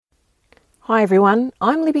Hi everyone,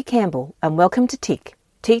 I'm Libby Campbell and welcome to TIC,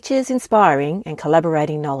 Teachers Inspiring and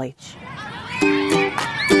Collaborating Knowledge.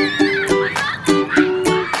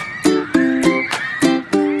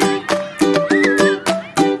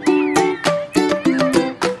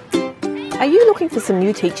 Are you looking for some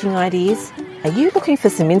new teaching ideas? Are you looking for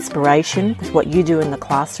some inspiration with what you do in the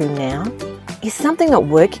classroom now? Is something not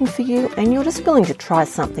working for you and you're just willing to try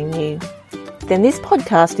something new? Then this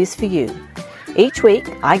podcast is for you. Each week,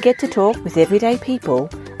 I get to talk with everyday people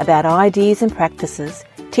about ideas and practices,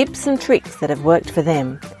 tips and tricks that have worked for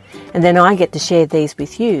them. And then I get to share these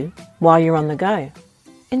with you while you're on the go.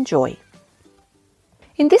 Enjoy.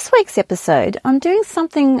 In this week's episode, I'm doing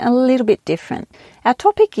something a little bit different. Our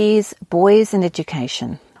topic is boys and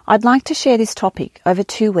education. I'd like to share this topic over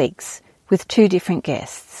 2 weeks with 2 different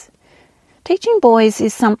guests. Teaching boys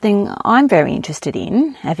is something I'm very interested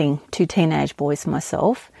in, having 2 teenage boys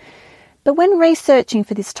myself. But when researching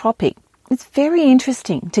for this topic, it's very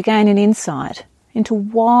interesting to gain an insight into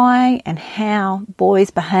why and how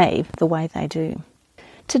boys behave the way they do.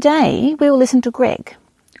 Today, we will listen to Greg.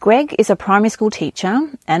 Greg is a primary school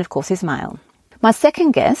teacher and, of course, is male. My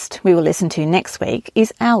second guest we will listen to next week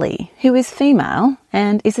is Ali, who is female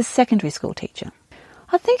and is a secondary school teacher.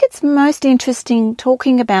 I think it's most interesting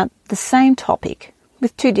talking about the same topic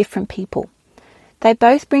with 2 different people. They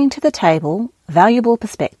both bring to the table valuable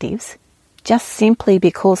perspectives, just simply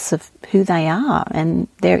because of who they are and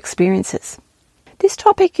their experiences. This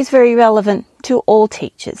topic is very relevant to all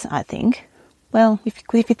teachers, I think. Well, if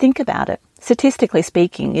you think about it, statistically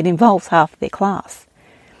speaking, it involves half their class.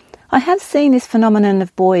 I have seen this phenomenon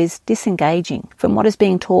of boys disengaging from what is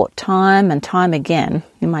being taught time and time again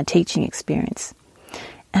in my teaching experience.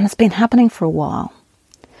 And it's been happening for a while.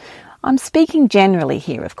 I'm speaking generally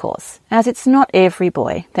here, of course, as it's not every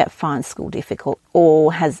boy that finds school difficult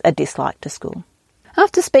or has a dislike to school.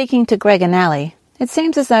 After speaking to Greg and Ali, it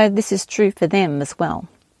seems as though this is true for them as well.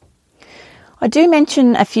 I do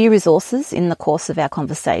mention a few resources in the course of our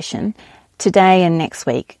conversation today and next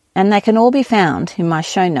week, and they can all be found in my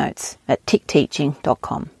show notes at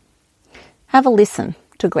ticteaching.com. Have a listen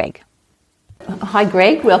to Greg. Hi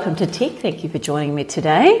Greg, welcome to TIC. Thank you for joining me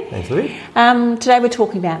today. Thanks, Louis. Today we're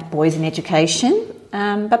talking about boys in education.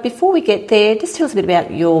 But before we get there, just tell us a bit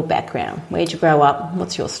about your background. Where'd you grow up?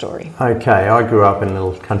 What's your story? Okay, I grew up in a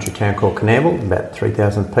little country town called Coonamble, about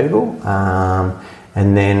 3,000 people.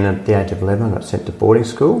 And then at the age of 11, I got sent to boarding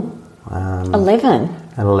school. 11?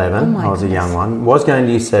 At 11, I was a young one. Was going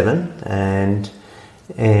to year 7 and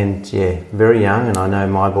yeah, very young. And I know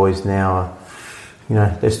my boys now are, you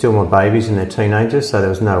know, they're still my babies and they're teenagers, so there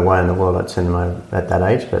was no way in the world I'd send them over at that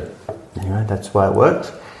age, but anyway, that's the way it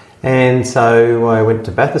worked. And so I went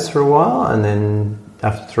to Bathurst for a while, and then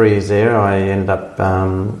after 3 years there, I ended up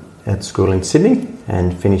at school in Sydney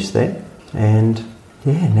and finished there. And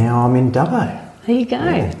yeah, now I'm in Dubbo. There you go.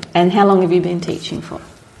 Yeah. And how long have you been teaching for?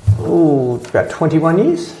 Oh, about 21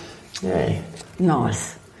 years. Yeah.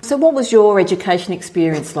 Nice. So what was your education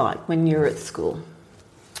experience like when you were at school?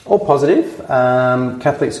 All positive.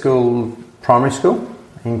 Catholic school, primary school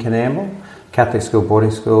in Coonamble, Catholic school, boarding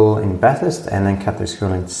school in Bathurst, and then Catholic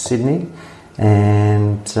school in Sydney,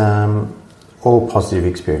 and all positive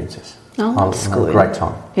experiences. Oh, that's good. Great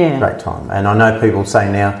time. Yeah. Great time. And I know people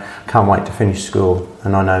say now, can't wait to finish school.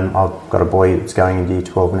 And I know I've got a boy that's going into year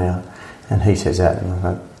 12 now, and he says that, and I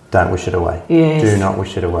go, don't wish it away. Yes. Do not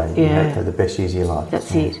wish it away. Yeah. They're the best years of your life.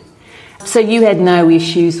 That's it. So you had no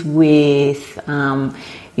issues with,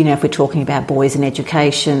 you know, if we're talking about boys in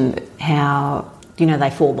education, how, you know, they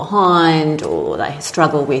fall behind or they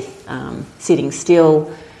struggle with sitting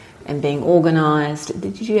still and being organised.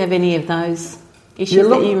 Did you have any of those issues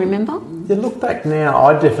that you remember? You look back now,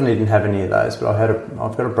 I definitely didn't have any of those, but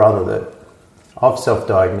I've got a brother that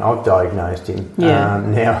I've diagnosed him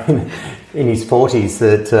now in his 40s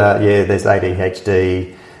that, there's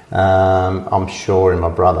ADHD, I'm sure, in my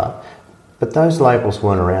brother. But those labels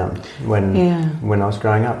weren't around when I was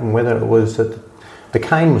growing up, and whether it was that the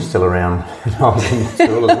cane was still around when I was in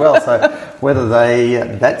school as well. So whether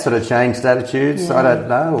that sort of changed attitudes, I don't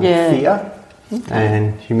know. Fear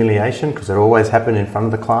and humiliation, because it always happened in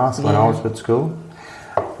front of the class when I was at school.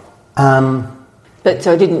 But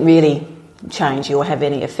so it didn't really change you or have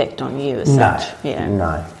any effect on you as such?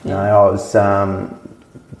 No. I was, I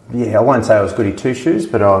won't say I was goody two-shoes,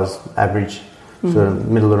 but I was average, sort of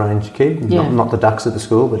middle-of-the-range kid. Not the ducks at the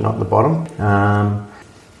school, but not the bottom.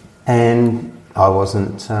 And I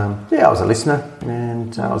wasn't, I was a listener,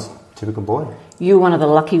 and I was a typical boy. You were one of the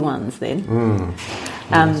lucky ones then.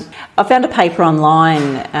 Yes. I found a paper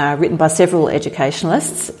online written by several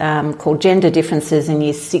educationalists called Gender Differences in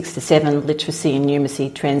Years 6 to 7 Literacy and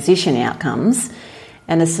Numeracy Transition Outcomes.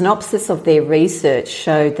 And a synopsis of their research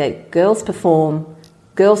showed that girls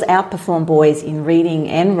outperform boys in reading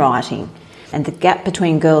and writing, and the gap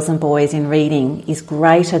between girls and boys in reading is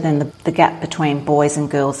greater than the gap between boys and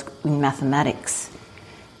girls in mathematics.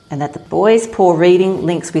 And that the boys' poor reading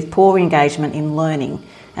links with poor engagement in learning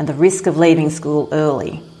and the risk of leaving school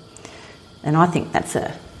early. And I think that's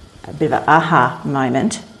a bit of an aha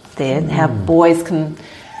moment there, how boys can,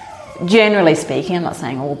 generally speaking, I'm not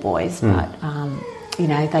saying all boys, but,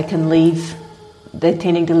 they can leave, they're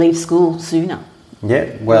tending to leave school sooner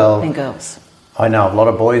than girls. I know a lot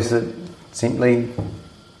of boys that simply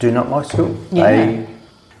do not like school. Yeah.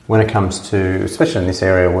 When it comes to, especially in this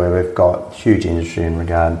area where we've got huge industry in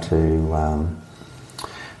regard to,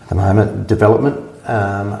 at the moment, development,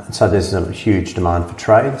 so there's a huge demand for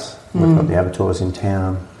trades. We've got the abattoirs in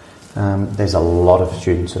town. There's a lot of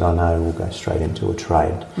students that I know will go straight into a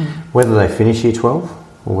trade. Whether they finish year 12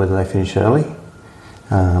 or whether they finish early,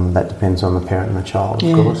 that depends on the parent and the child,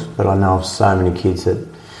 of course. But I know of so many kids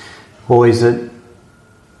boys that,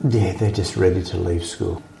 they're just ready to leave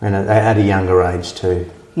school. And at a younger age too.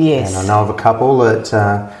 Yes. And I know of a couple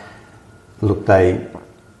that,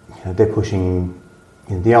 they're pushing,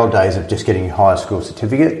 the old days of just getting your higher school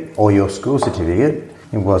certificate or your school certificate.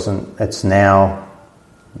 It's now,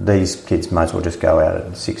 these kids might as well just go out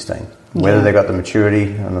at 16. Whether they've got the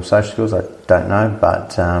maturity and the social skills, I don't know,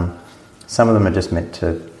 but some of them are just meant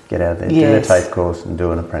to get out there, do their TAFE course and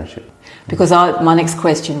do an apprenticeship. Because my next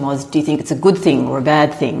question was, do you think it's a good thing or a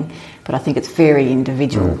bad thing? But I think it's very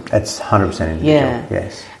individual. It's 100% individual,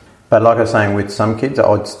 yes. But like I was saying, with some kids,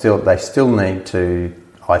 they still need to,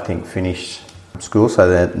 I think, finish school,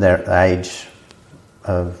 so they're age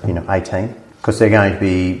of 18, because they're going to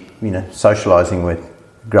be socialising with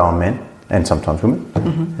grown men and sometimes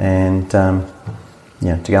women, and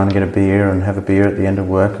to go and get a beer and have a beer at the end of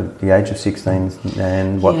work at the age of 16,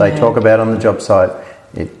 and what they talk about on the job site,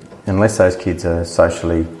 unless those kids are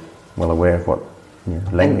socially well aware of what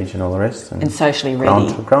language and all the rest, and socially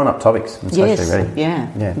ready, grown up topics and socially ready.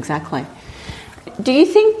 Yeah, exactly. Do you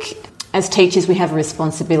think, as teachers, we have a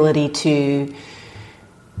responsibility to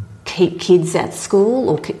keep kids at school,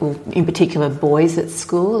 or in particular boys at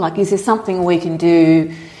school? Like, is there something we can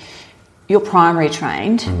do? You're primary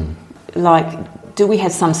trained. Do we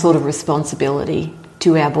have some sort of responsibility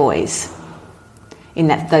to our boys in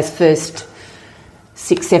those first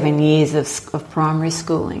 6-7 years of primary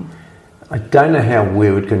schooling? I don't know how we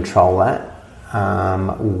would control that.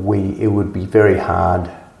 It would be very hard.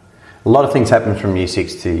 A lot of things happen from year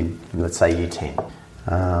 6 to, let's say, year 10.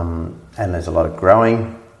 And there's a lot of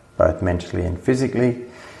growing, both mentally and physically.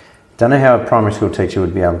 Don't know how a primary school teacher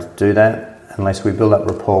would be able to do that unless we build up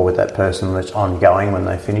rapport with that person that's ongoing when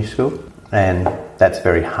they finish school. And that's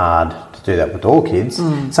very hard to do that with all kids.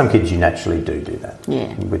 Some kids you naturally do that,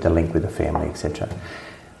 with the link with the family, etc.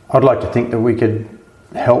 I'd like to think that we could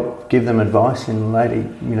help give them advice in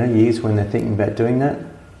later years when they're thinking about doing that.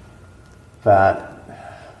 But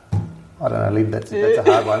I don't know, Liv, that's a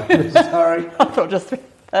hard one. Sorry. I thought just throw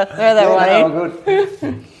that one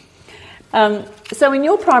in. Good. So in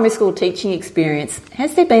your primary school teaching experience,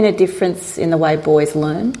 has there been a difference in the way boys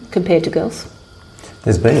learn compared to girls?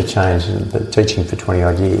 There's been a change in teaching for 20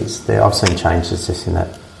 odd years. I've seen changes just in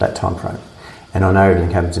that time frame. And I know everything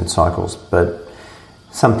happens in cycles, but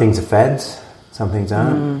some things are fads, some things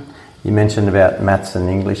aren't. You mentioned about maths and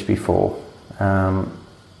English before.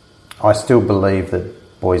 I still believe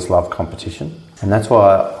that boys love competition, and that's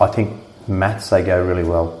why I think maths, they go really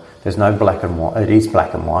well. There's no black and white. It is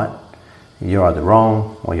black and white. You're either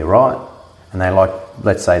wrong or you're right, and they like,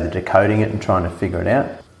 let's say, the decoding it and trying to figure it out,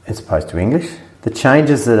 as opposed to English. The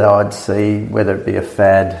changes that I'd see, whether it be a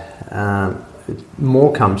fad, it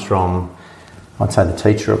more comes from, I'd say, the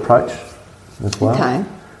teacher approach as well. Okay.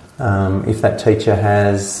 If that teacher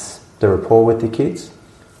has the rapport with the kids,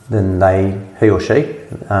 then he or she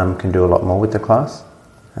can do a lot more with the class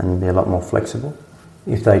and be a lot more flexible.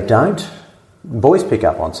 If they don't, boys pick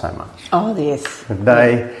up on so much. Oh, yes.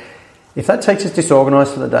 If that teacher's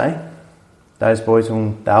disorganised for the day, those boys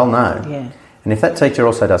they'll know. Yeah. And if that teacher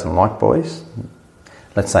also doesn't like boys,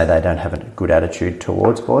 let's say they don't have a good attitude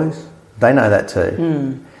towards boys, they know that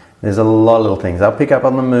too. There's a lot of little things. They'll pick up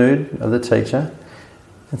on the mood of the teacher,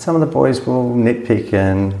 and some of the boys will nitpick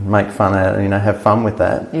and make fun out, have fun with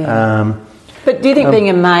that. Yeah. But do you think being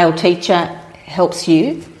a male teacher helps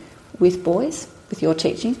you with boys, with your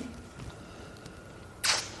teaching?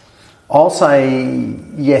 I'll say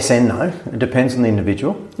yes and no. It depends on the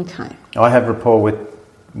individual. Okay. I have rapport with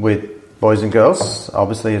with boys and girls,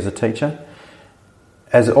 obviously as a teacher,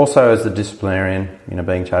 as the disciplinarian,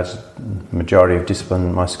 being charged the majority of discipline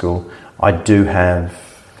in my school. I do have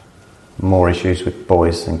more issues with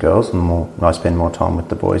boys than girls, and I spend more time with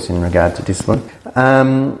the boys in regard to discipline.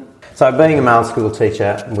 So being a male school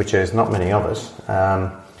teacher, which is not many of us,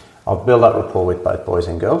 I've built up rapport with both boys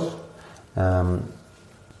and girls. The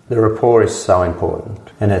rapport is so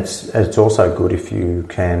important, and it's also good if you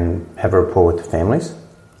can have a rapport with the families.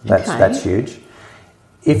 That's huge.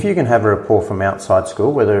 If you can have a rapport from outside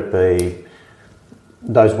school, whether it be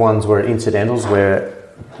those ones where incidentals where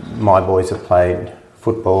my boys have played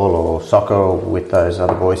football or soccer with those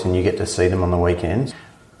other boys and you get to see them on the weekends,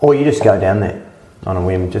 or you just go down there on a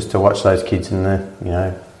whim just to watch those kids in the,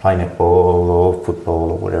 play netball or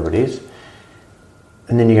football or whatever it is,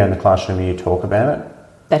 and then you go in the classroom and you talk about it.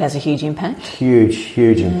 That has a huge impact? Huge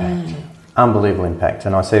impact. Unbelievable impact.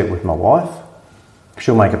 And I see it with my wife.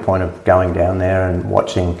 She'll make a point of going down there and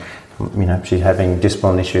watching, she's having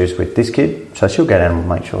discipline issues with this kid, so she'll go down and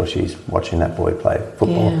make sure she's watching that boy play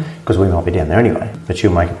football, because we might be down there anyway, but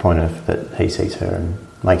she'll make a point of that he sees her and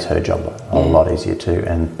makes her job a lot easier too,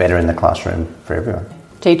 and better in the classroom for everyone.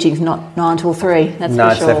 Teaching's not 9 till 3, that's for sure. No,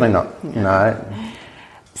 it's definitely not. No.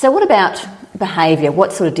 So what about behaviour?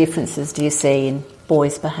 What sort of differences do you see in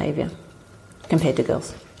boys' behaviour compared to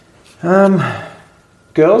girls?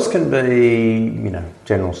 Girls can be,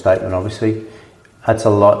 general statement obviously. It's a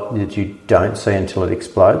lot that you don't see until it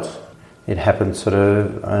explodes. It happens sort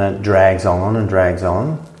of, and it drags on and drags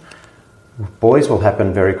on. Boys will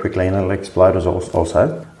happen very quickly and it'll explode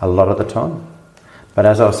also a lot of the time. But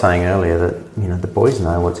as I was saying earlier, that the boys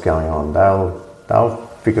know what's going on. They'll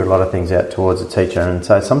figure a lot of things out towards the teacher, and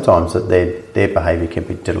so sometimes that their behaviour can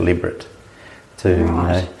be deliberate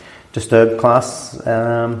to disturb class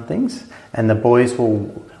things. And the boys will.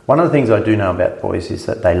 One of the things I do know about boys is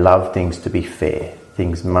that they love things to be fair.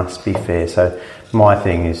 Things must be fair. So my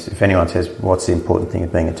thing is, if anyone says, what's the important thing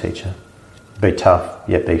of being a teacher? Be tough,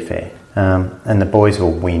 yet be fair. And the boys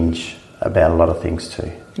will whinge about a lot of things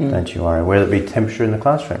too. Don't you worry. Whether it be temperature in the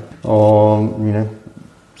classroom or,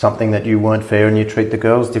 something that you weren't fair and you treat the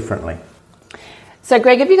girls differently. So,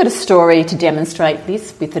 Greg, have you got a story to demonstrate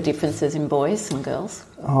this with the differences in boys and girls?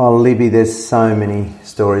 Oh, Libby, there's so many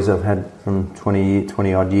stories I've had from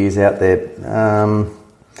 20 odd years out there.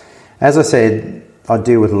 As I said, I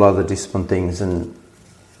deal with a lot of the discipline things, and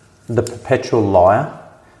the perpetual liar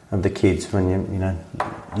of the kids when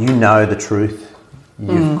you know the truth,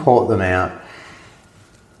 you've caught them out.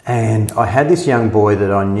 And I had this young boy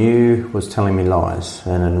that I knew was telling me lies,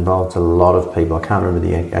 and it involved a lot of people. I can't remember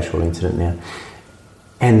the actual incident now.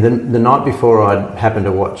 And the night before, I happened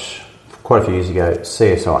to watch, quite a few years ago,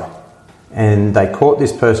 CSI. And they caught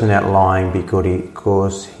this person out lying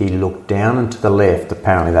because he looked down and to the left.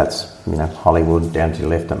 Apparently that's, Hollywood, down to the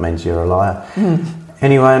left, that means you're a liar.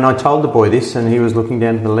 Anyway, and I told the boy this, and he was looking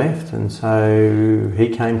down to the left, and so he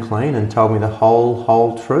came clean and told me the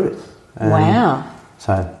whole truth. Wow.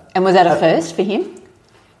 And was that a first for him?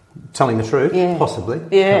 Telling the truth? Yeah. Possibly.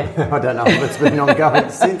 Yeah. I don't know if it's been ongoing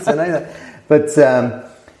since then either. But, so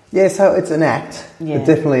it's an act. Yeah. It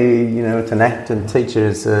definitely, it's an act, and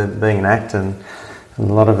teachers being an act, and a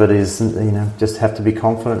lot of it is, just have to be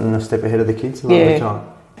confident and a step ahead of the kids a lot of the time.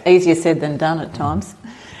 Easier said than done at times.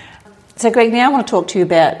 So, Greg, now I want to talk to you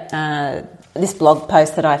about this blog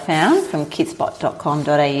post that I found from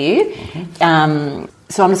kidspot.com.au.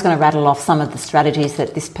 So I'm just going to rattle off some of the strategies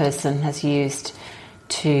that this person has used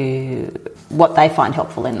to what they find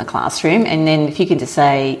helpful in the classroom, and then if you can just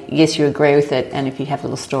say yes, you agree with it, and if you have a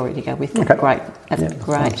little story to go with it, great. That's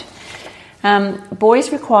great.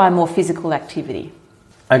 Boys require more physical activity.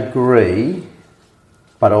 Agree,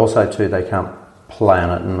 but also too they can't play on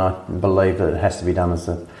it, and I believe that it has to be done as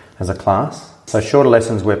a class. So shorter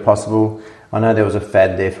lessons where possible. I know there was a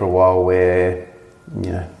fad there for a while where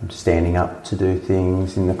standing up to do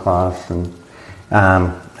things in the class, and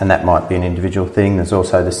that might be an individual thing. There's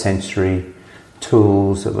also the sensory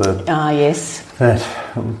tools that were... yes. That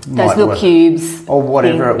those little cubes. Or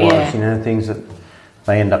whatever it was, things that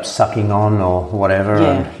they end up sucking on or whatever.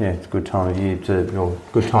 Yeah. And, it's a good time of year to go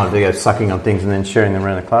sucking on things and then sharing them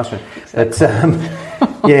around the classroom. Exactly.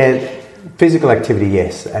 But, physical activity,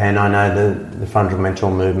 yes. And I know the fundamental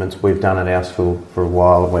movements we've done at our school for a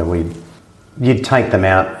while where you'd take them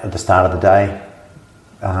out at the start of the day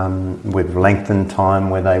with lengthened time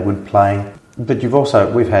where they would play. But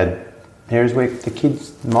we've had areas where the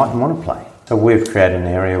kids might want to play. So we've created an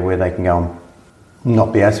area where they can go and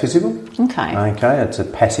not be as physical. Okay, it's a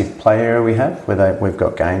passive play area we have where we've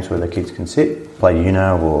got games where the kids can sit, play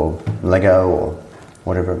Uno or Lego or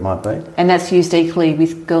whatever it might be. And that's used equally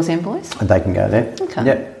with girls and boys? And they can go there. Okay.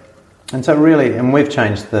 Yep. And so really, and we've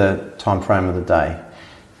changed the time frame of the day.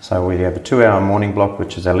 So we have a 2-hour morning block,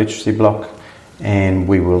 which is our literacy block, and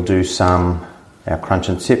we will do our crunch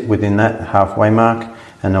and sip within that halfway mark,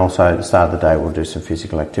 and also at the start of the day we'll do some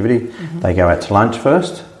physical activity. Mm-hmm. They go out to lunch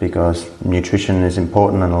first because nutrition is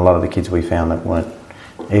important, and a lot of the kids we found that weren't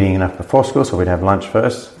eating enough before school, so we'd have lunch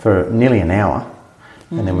first for nearly an hour,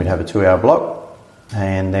 and then we'd have a 2-hour block,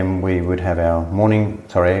 and then we would have our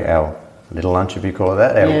little lunch, if you call it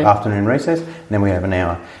that, our afternoon recess, and then we have an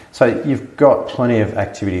hour. So you've got plenty of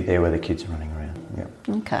activity there where the kids are running around. Yep.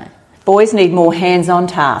 Okay. Boys need more hands-on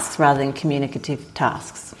tasks rather than communicative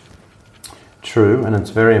tasks. True, and it's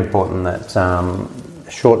very important that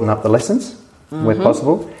shorten up the lessons where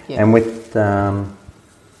possible, and with the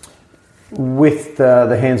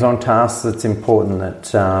hands-on tasks, it's important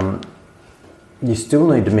that you still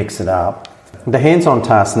need to mix it up. The hands-on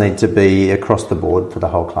tasks need to be across the board for the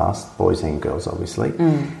whole class, boys and girls, obviously.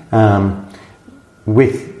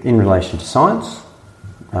 In relation to science,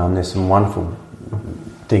 there's some wonderful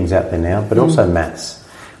things out there now, but also maths.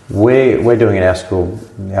 We're doing at our school,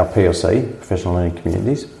 our PLC, Professional Learning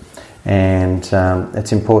Communities, and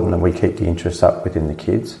it's important that we keep the interest up within the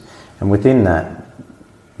kids. And within that,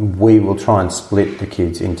 we will try and split the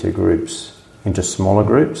kids into groups, into smaller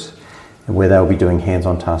groups, where they'll be doing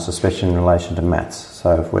hands-on tasks, especially in relation to maths.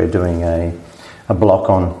 So if we're doing a block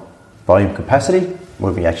on volume capacity,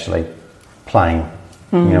 we'll be actually playing,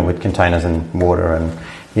 with containers and water, and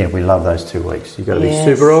we love those 2 weeks. You've got to be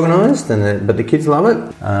super organised, but the kids love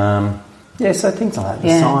it. So things like that.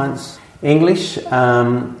 The science, English.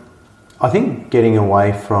 I think getting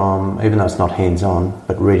away from, even though it's not hands-on,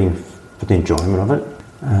 but reading for the enjoyment of it.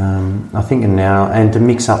 I think now, and to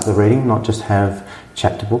mix up the reading, not just have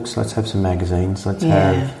chapter books, let's have some magazines,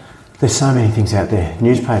 there's so many things out there.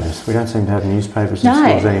 Newspapers, we don't seem to have newspapers in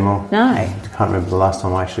schools anymore. No. I can't remember the last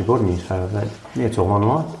time I actually bought a newspaper, but it's all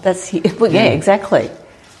online. Exactly.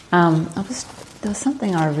 There was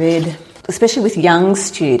something I read, especially with young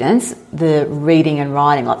students, the reading and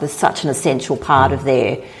writing, there's such an essential part of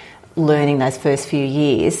their learning those first few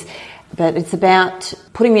years. But it's about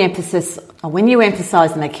putting the emphasis, when you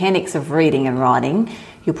emphasise the mechanics of reading and writing,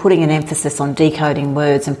 you're putting an emphasis on decoding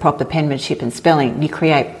words and proper penmanship and spelling. You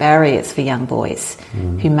create barriers for young boys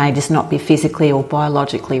who may just not be physically or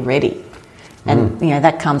biologically ready. And,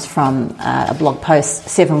 that comes from a blog post,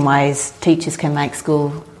 7 Ways Teachers Can Make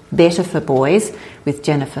School Better for Boys, with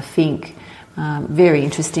Jennifer Fink. Very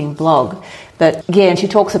interesting blog. But, and she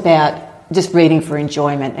talks about just reading for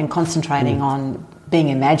enjoyment and concentrating on being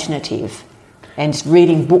imaginative and just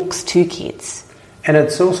reading books to kids. And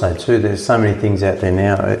it's also, too, there's so many things out there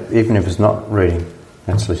now, even if it's not reading,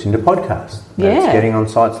 it's listening to podcasts. It's getting on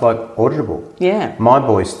sites like Audible. Yeah. My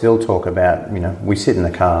boys still talk about, we sit in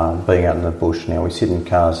the car, being out in the bush now, we sit in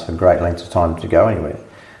cars for great lengths of time to go anywhere.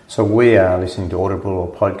 So we are listening to Audible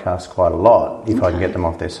or podcasts quite a lot, if I can get them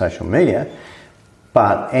off their social media.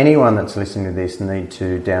 But anyone that's listening to this need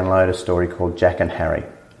to download a story called Jack and Harry.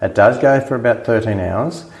 It does go for about 13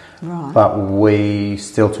 hours, but we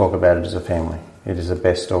still talk about it as a family. It is the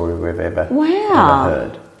best story we've ever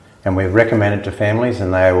heard. And we've recommended to families,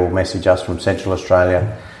 and they will message us from Central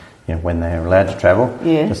Australia, when they're allowed to travel,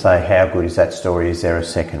 to say, how good is that story? Is there a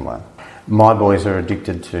second one? My boys are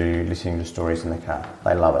addicted to listening to stories in the car.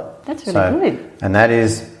 They love it. That's really good. And that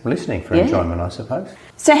is listening for enjoyment, I suppose.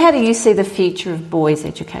 So how do you see the future of boys'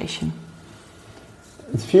 education?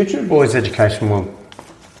 The future of boys' education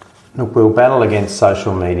we'll battle against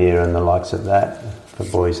social media and the likes of that for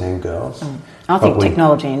boys and girls. I think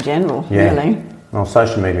technology in general, really. Well,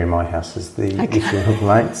 social media in my house is the issue,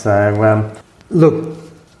 mate. So, look,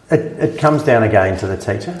 it comes down again to the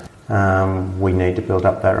teacher. We need to build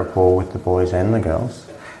up that rapport with the boys and the girls.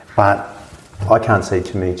 But I can't see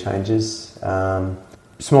too many changes.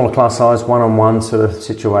 Smaller class size, one-on-one sort of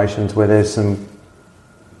situations where there's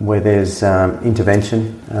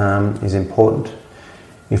intervention is important.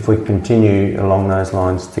 If we continue along those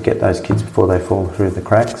lines to get those kids before they fall through the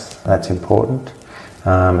cracks, that's important.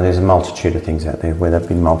 And there's a multitude of things out there, whether it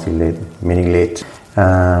be multi-lit, mini-lit,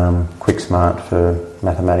 quick smart for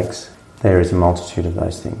mathematics. There is a multitude of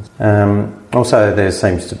those things. Also, there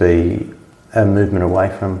seems to be a movement away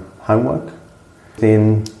from homework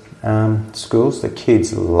within schools. The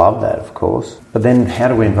kids love that, of course. But then how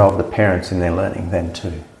do we involve the parents in their learning then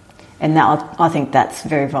too? And I think that's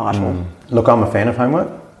very vital. Look, I'm a fan of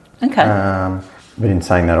homework. Okay. But in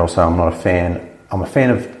saying that also, I'm not a fan. I'm a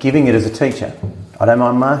fan of giving it as a teacher. I don't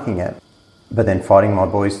mind marking it. But then fighting my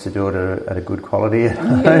boys to do it at a good quality at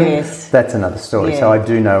home, that's another story. Yeah. So I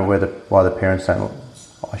do know why the parents don't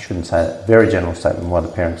I shouldn't say that, very general statement why the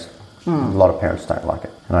parents, a lot of parents don't like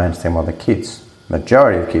it. And I understand why the kids,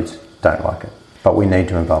 majority of kids, don't like it. But we need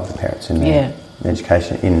to involve the parents in their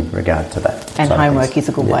education in regard to that. And homework is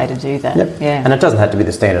a good way to do that. Yep. Yeah. And it doesn't have to be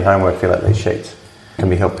the standard homework, fill out these sheets. It can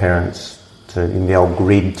be help parents to, in the old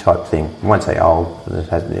grid type thing. I won't say old,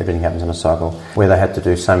 everything happens on a cycle, where they have to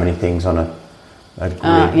do so many things on a grid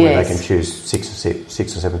where they can choose six or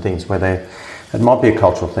seven things. It might be a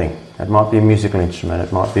cultural thing, it might be a musical instrument,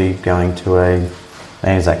 it might be going to a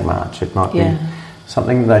Anzac March, it might be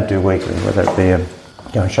something they do weekly, whether it be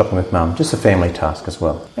going shopping with mum, just a family task as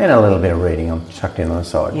well. And a little bit of reading chucked in on the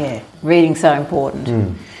side. Yeah, reading's so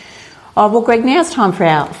important. Oh, well, Greg, now it's time for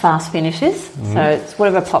our fast finishes. So it's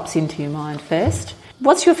whatever pops into your mind first.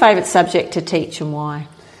 What's your favourite subject to teach and why?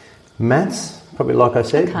 Maths, probably like I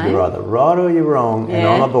said, Okay. you're either right or you're wrong, and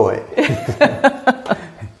I'm a boy.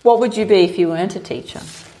 What would you be if you weren't a teacher?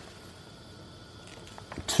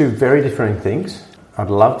 Two very different things. I'd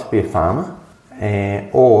love to be a farmer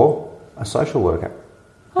or a social worker.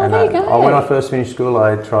 Oh, there you go. When I first finished school,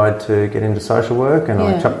 I tried to get into social work, and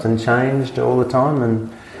I chopped and changed all the time,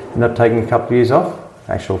 and ended up taking a couple of years off,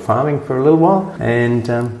 actual farming for a little while, and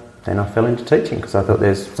then I fell into teaching because I thought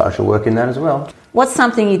there's social work in that as well. What's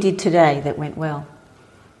something you did today that went well?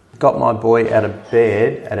 Got my boy out of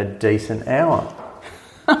bed at a decent hour.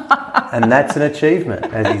 And that's an achievement,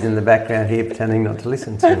 as he's in the background here pretending not to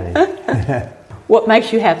listen to me. What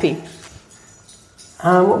makes you happy?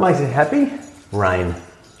 What makes it happy? Rain.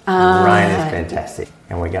 Rain is fantastic.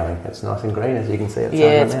 And we're going, it's nice and green, as you can see outside.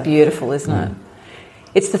 Yeah, it's beautiful, isn't it?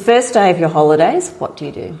 It's the first day of your holidays. What do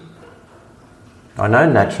you do? I know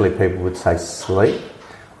naturally people would say sleep.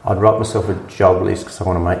 I'd write myself a job list because I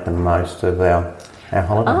want to make the most of our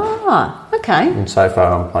holiday. Ah, okay. And so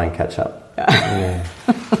far I'm playing catch up. Yeah.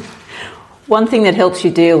 One thing that helps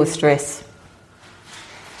you deal with stress?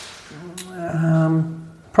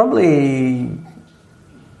 Probably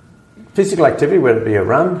physical activity, whether it be a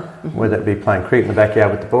run, whether it be playing cricket in the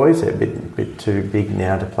backyard with the boys. They're a bit too big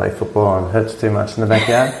now to play football and hurts too much in the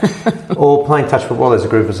backyard. Or playing touch football. There's a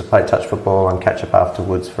group of us that play touch football and catch up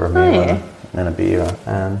afterwards for a meal and a beer.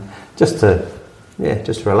 Just to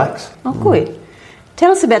relax. Oh, good.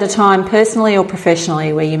 Tell us about a time, personally or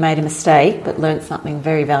professionally, where you made a mistake but learnt something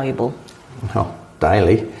very valuable. Oh,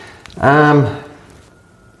 daily. I'm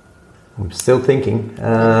still thinking.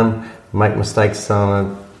 Make mistakes on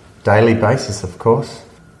a daily basis, of course.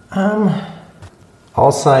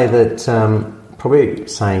 I'll say that probably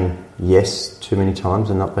saying yes too many times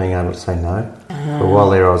and not being able to say no. But while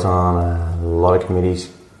there, I was on a lot of committees,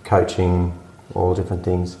 coaching, all different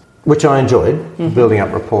things, which I enjoyed, building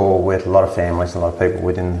up rapport with a lot of families, a lot of people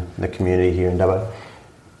within the community here in Dubbo.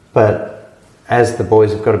 But as the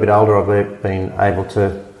boys have got a bit older, I've been able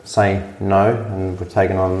to say no, and we've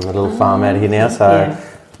taken on a little farm out here now, so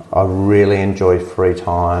I really enjoy free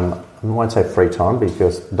time. I won't say free time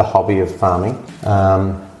because the hobby of farming,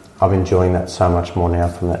 I'm enjoying that so much more now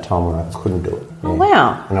from that time when I couldn't do it. Oh,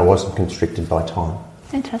 wow. And I wasn't constricted by time.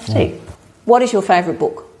 Fantastic. What is your favourite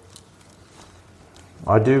book?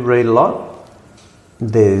 I do read a lot.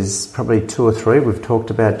 There's probably 2 or 3. We've talked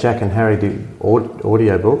about Jack and Harry, the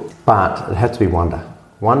audio book, but it had to be Wonder.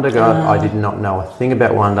 Wonder, I did not know a thing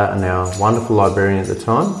about Wonder, and our wonderful librarian at the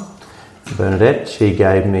time, Bernadette, she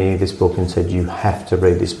gave me this book and said, you have to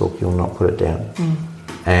read this book, you'll not put it down.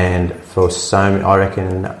 And for so many, I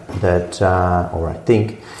reckon that, or I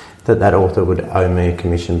think, that author would owe me a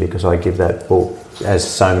commission because I give that book as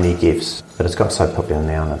so many gifts. But it's got so popular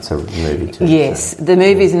now, and it's a movie too. Yes, so. The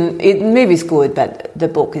movie's good, but the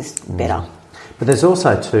book is better. But there's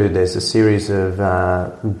also there's a series of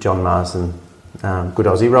John Marsden, good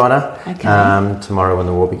Aussie writer, Tomorrow When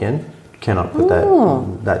the War Began. Cannot put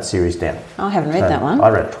that series down. I haven't read that one. I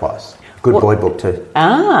read it twice. Good boy book too.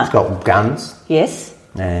 Ah. It's got guns. Yes.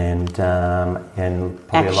 And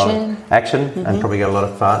probably a lot of action, and probably got a lot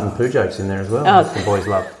of fart and poo jokes in there as well. Oh. The boys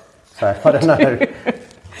love. So I don't know.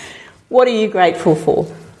 What are you grateful for?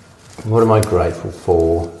 What am I grateful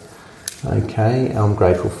for? Okay, I'm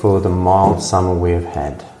grateful for the mild summer we have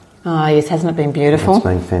had. Oh yes, hasn't it been beautiful? It's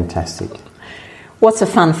been fantastic. What's a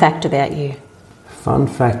fun fact about you? Fun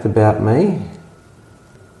fact about me,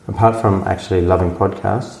 apart from actually loving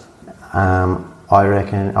podcasts,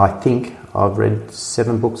 I think I've read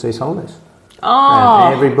 7 books these holidays.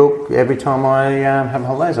 Oh! And every time I have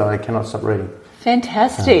holidays, I cannot stop reading.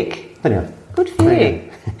 Fantastic. Anyway. Good for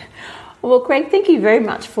you. Well, Craig, thank you very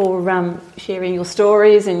much for sharing your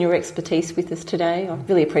stories and your expertise with us today. I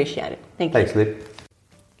really appreciate it. Thank you. Thanks, Lib.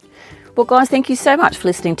 Well, guys, thank you so much for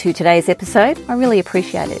listening to today's episode. I really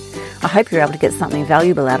appreciate it. I hope you're able to get something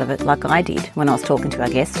valuable out of it like I did when I was talking to our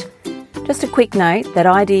guest. Just a quick note that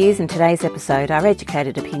ideas in today's episode are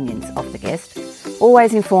educated opinions of the guest.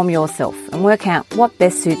 Always inform yourself and work out what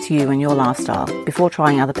best suits you and your lifestyle before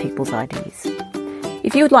trying other people's ideas.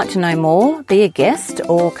 If you would like to know more, be a guest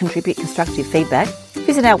or contribute constructive feedback,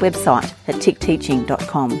 visit our website at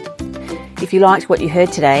tickteaching.com. If you liked what you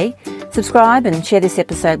heard today, subscribe and share this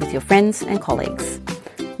episode with your friends and colleagues.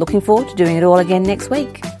 Looking forward to doing it all again next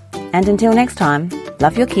week. And until next time,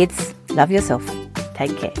 love your kids, love yourself.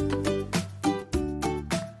 Take care.